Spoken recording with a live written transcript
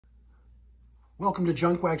Welcome to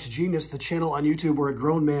Junkwaxgenius, the channel on YouTube where a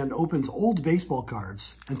grown man opens old baseball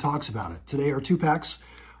cards and talks about it. Today, our two packs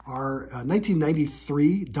are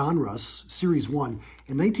 1993 Donruss Series 1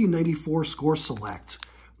 and 1994 Score Select.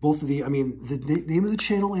 Both of the name of the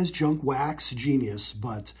channel is Junkwaxgenius,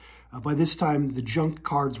 but by this time, the junk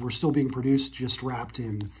cards were still being produced, just wrapped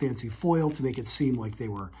in fancy foil to make it seem like they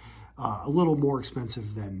were a little more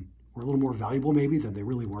expensive than, or a little more valuable maybe than they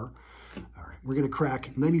really were. All right, we're going to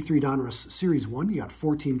crack 93 Donruss Series 1. You got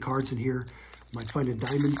 14 cards in here. Might find a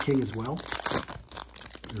Diamond King as well.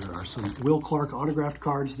 There are some Will Clark autographed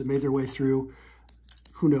cards that made their way through.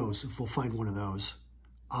 Who knows if we'll find one of those.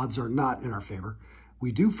 Odds are not in our favor.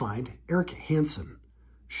 We do find Eric Hansen,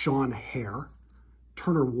 Sean Hare,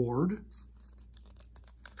 Turner Ward,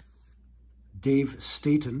 Dave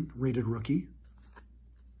Staten, rated rookie.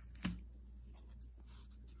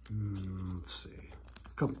 Let's see.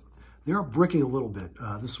 They are bricking a little bit.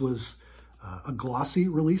 This was a glossy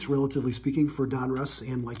release, relatively speaking, for Donruss,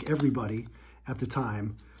 and like everybody at the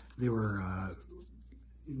time, they were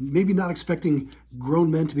maybe not expecting grown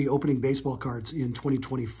men to be opening baseball cards in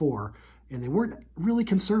 2024, and they weren't really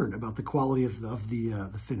concerned about the quality of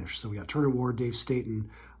the finish. So we got Turner Ward, Dave Staten,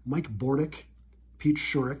 Mike Bordick, Pete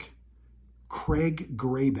Shurek, Craig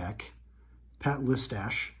Graybeck, Pat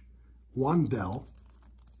Listash, Juan Bell,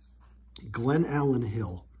 Glenn Allen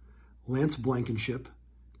Hill, Lance Blankenship,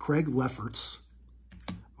 Craig Lefferts.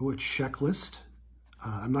 Oh, a checklist.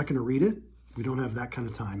 I'm not going to read it. We don't have that kind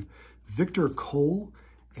of time. Victor Cole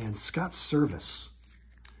and Scott Service.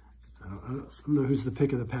 I don't know who's the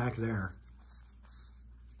pick of the pack there.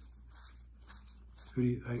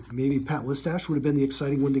 Maybe Pat Listash would have been the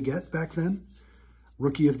exciting one to get back then.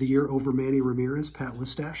 Rookie of the Year over Manny Ramirez, Pat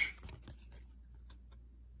Listash.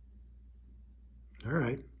 All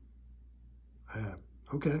right.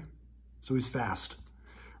 Okay. So he's fast.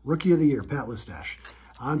 Rookie of the Year, Pat Listash.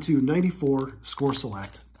 On to 94 Score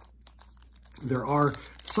Select. There are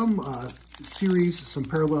some series, some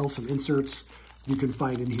parallels, some inserts you can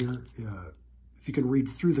find in here. If you can read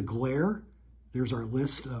through the glare, there's our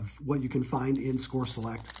list of what you can find in Score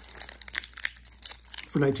Select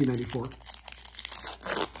for 1994.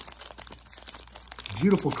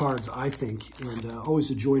 Beautiful cards, I think, and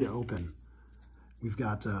always a joy to open. We've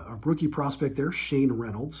got our rookie prospect there, Shane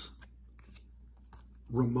Reynolds,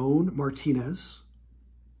 Ramon Martinez,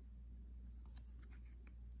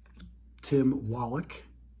 Tim Wallach,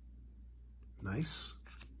 nice,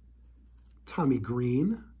 Tommy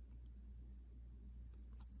Green,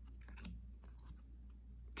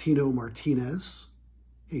 Tino Martinez,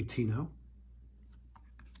 hey Tino,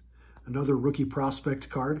 another rookie prospect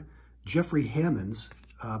card, Jeffrey Hammonds,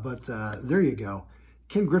 but there you go,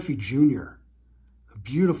 Ken Griffey Jr., a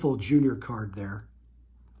beautiful junior card there.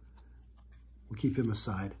 We'll keep him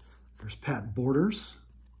aside. There's Pat Borders,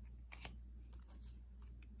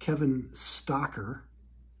 Kevin Stocker,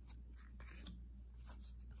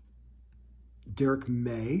 Derek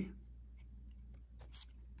May,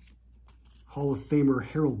 Hall of Famer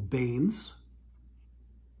Harold Baines.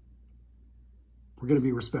 We're going to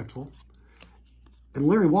be respectful. And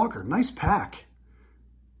Larry Walker, nice pack.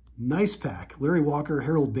 Nice pack. Larry Walker,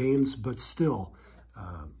 Harold Baines, but still,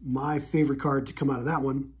 my favorite card to come out of that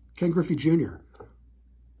one, Ken Griffey Jr.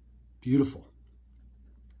 Beautiful.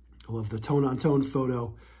 I love the tone-on-tone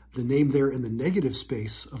photo, the name there in the negative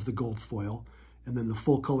space of the gold foil, and then the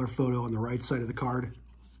full color photo on the right side of the card.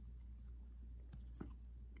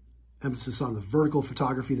 Emphasis on the vertical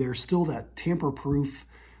photography there. Still that tamper-proof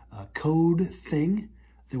code thing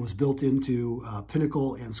that was built into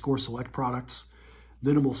Pinnacle and Score Select products.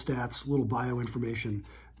 Minimal stats, little bio information.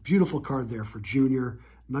 Beautiful card there for Junior.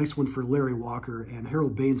 Nice one for Larry Walker and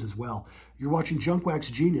Harold Baines as well. You're watching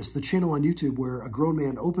Junkwaxgenius, the channel on YouTube where a grown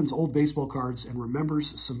man opens old baseball cards and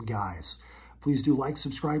remembers some guys. Please do like,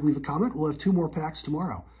 subscribe, leave a comment. We'll have 2 more packs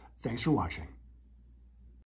tomorrow. Thanks for watching.